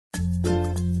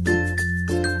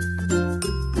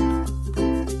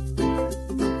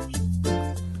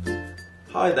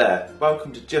Hi there,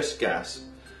 welcome to Just Gas.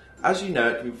 As you know,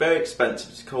 it can be very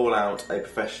expensive to call out a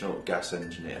professional gas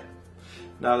engineer.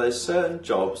 Now there's certain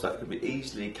jobs that can be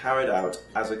easily carried out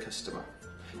as a customer.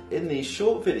 In these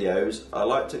short videos, I'd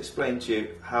like to explain to you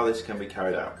how this can be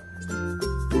carried out.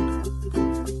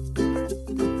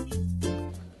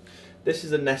 This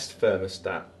is a Nest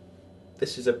thermostat.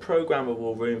 This is a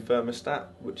programmable room thermostat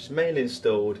which is mainly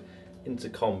installed into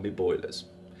combi boilers.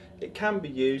 It can be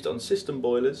used on system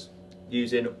boilers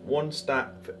using one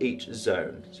stat for each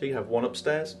zone. So you have one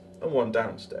upstairs and one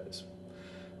downstairs.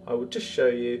 I will just show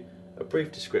you a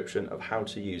brief description of how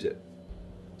to use it.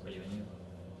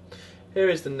 Here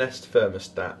is the Nest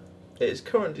thermostat. It is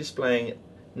currently displaying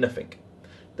nothing.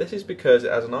 This is because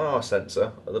it has an IR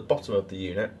sensor at the bottom of the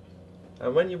unit,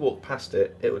 and when you walk past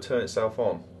it, it will turn itself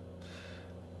on.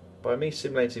 By me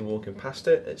simulating walking past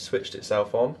it, it switched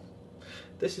itself on.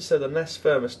 This is so the Nest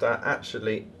thermostat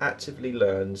actually actively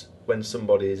learns when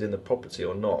somebody is in the property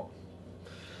or not.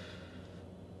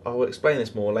 I will explain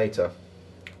this more later.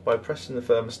 By pressing the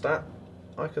thermostat,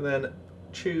 I can then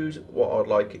choose what I'd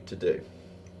like it to do.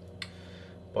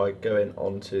 By going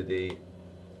onto the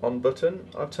on button,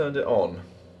 I've turned it on.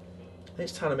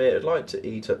 It's telling me it'd like to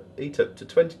heat up to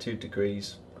 22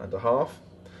 degrees and a half,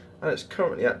 and it's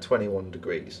currently at 21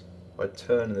 degrees. By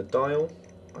turning the dial,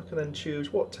 I can then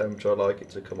choose what temperature I'd like it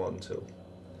to come on to.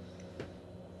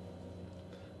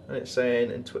 And it's saying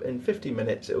in 50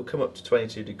 minutes it will come up to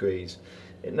 22 degrees.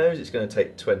 It knows it's going to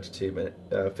take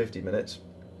 50 minutes.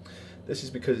 This is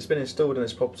because it's been installed in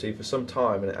this property for some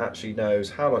time, and it actually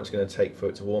knows how long it's going to take for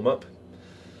it to warm up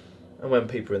and when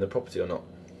people are in the property or not.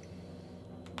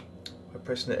 By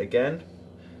pressing it again,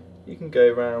 you can go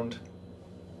around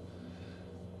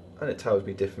and it tells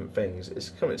me different things. It's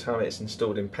currently telling me it's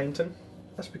installed in Painton.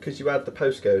 That's because you add the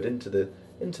postcode into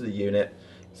the unit,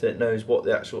 so it knows what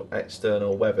the actual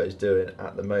external weather is doing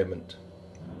at the moment.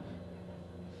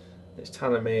 It's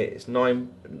telling me it's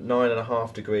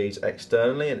 9.5 degrees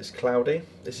externally and it's cloudy.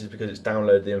 This is because it's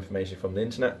downloaded the information from the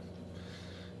internet.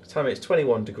 It's telling me it's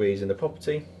 21 degrees in the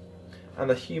property, and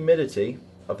the humidity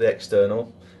of the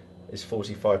external is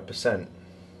 45%.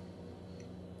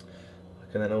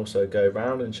 I can then also go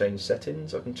around and change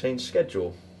settings. I can change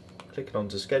schedule. Clicking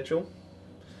onto schedule,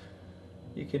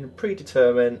 you can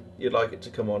predetermine you'd like it to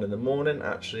come on in the morning.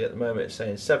 Actually, at the moment it's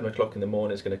saying 7 o'clock in the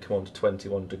morning it's going to come on to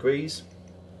 21 degrees.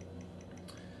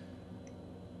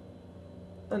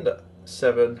 And at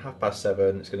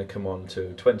 7:30 it's going to come on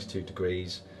to 22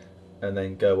 degrees and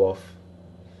then go off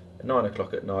at 9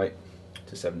 o'clock at night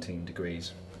to 17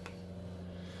 degrees.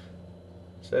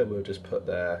 So we'll just put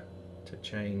there to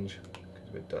change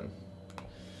because we're done.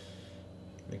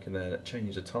 We can then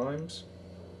change the times,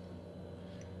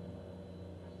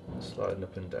 sliding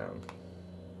up and down.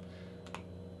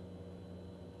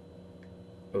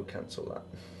 We'll cancel that.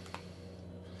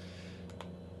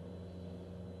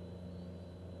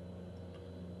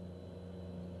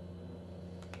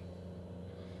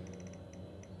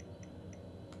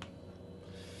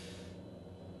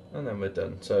 And then we're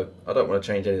done. So I don't want to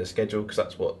change any of the schedule because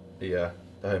that's what the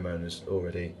homeowner's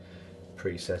already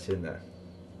preset in there.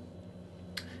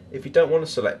 If you don't want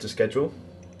to select a schedule,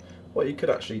 what you could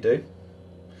actually do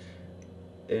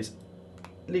is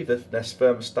leave the Nest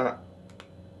thermostat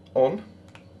on,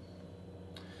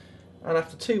 and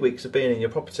after 2 weeks of being in your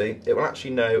property, it will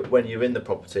actually know when you're in the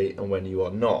property and when you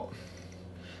are not,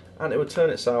 and it will turn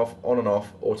itself on and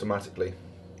off automatically.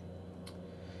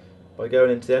 By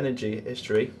going into the energy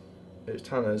history, it's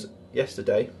telling us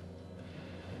yesterday,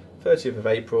 30th of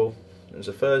April, it was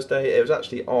a Thursday, it was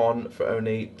actually on for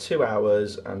only 2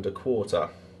 hours and a quarter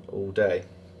all day.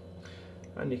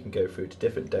 And you can go through to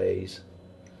different days.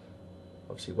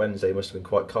 Obviously Wednesday must have been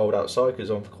quite cold outside because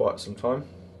it's on for quite some time.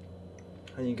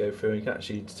 And you can go through and you can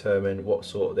actually determine what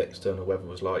sort of the external weather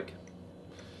was like.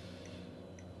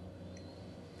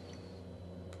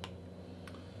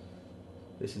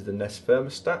 This is the Nest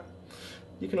thermostat.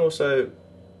 You can also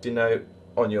denote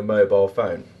on your mobile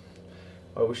phone.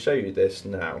 I will show you this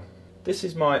now. This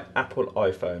is my Apple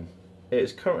iPhone. It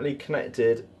is currently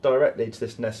connected directly to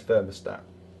this Nest thermostat.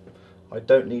 I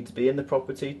don't need to be in the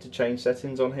property to change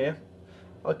settings on here.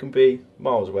 I can be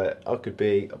miles away, I could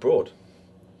be abroad.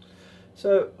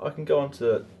 So I can go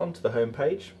onto the home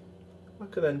page. I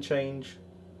can then change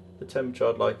the temperature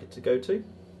I'd like it to go to.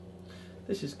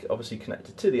 This is obviously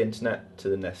connected to the internet to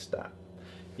the Nest stat.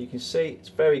 You can see it's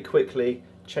very quickly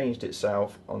changed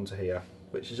itself onto here,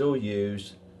 which is all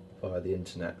used via the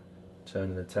internet.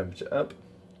 Turning the temperature up,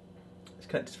 it's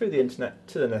connected through the internet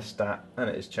to the Nest stat and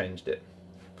it has changed it.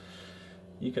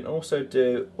 You can also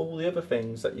do all the other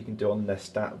things that you can do on the Nest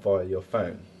stat via your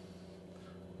phone.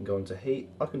 can go into heat,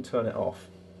 I can turn it off.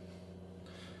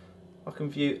 I can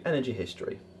view energy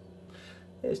history.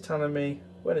 It's telling me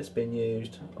when it's been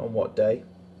used, on what day.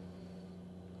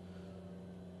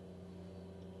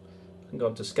 I can go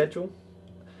into schedule,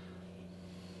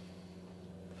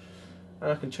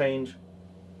 and I can change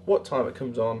what time it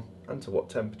comes on and to what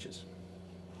temperatures.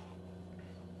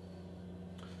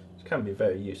 It can be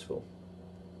very useful.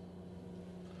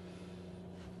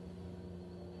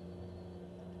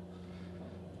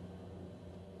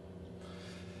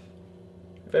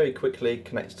 Very quickly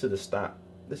connects to the stat.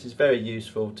 This is very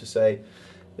useful to say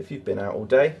if you've been out all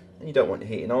day and you don't want your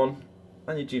heating on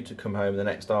and you're due to come home in the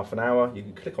next half an hour, you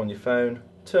can click on your phone,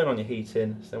 turn on your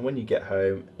heating, so when you get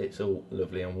home it's all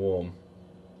lovely and warm.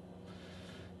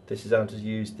 This is how to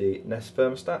use the Nest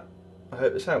thermostat. I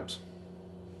hope this helps.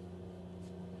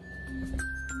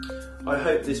 I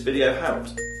hope this video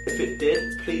helped. If it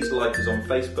did, please like us on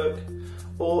Facebook,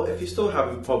 or if you're still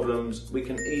having problems, we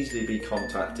can easily be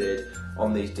contacted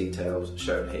on these details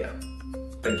shown here.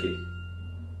 Thank you.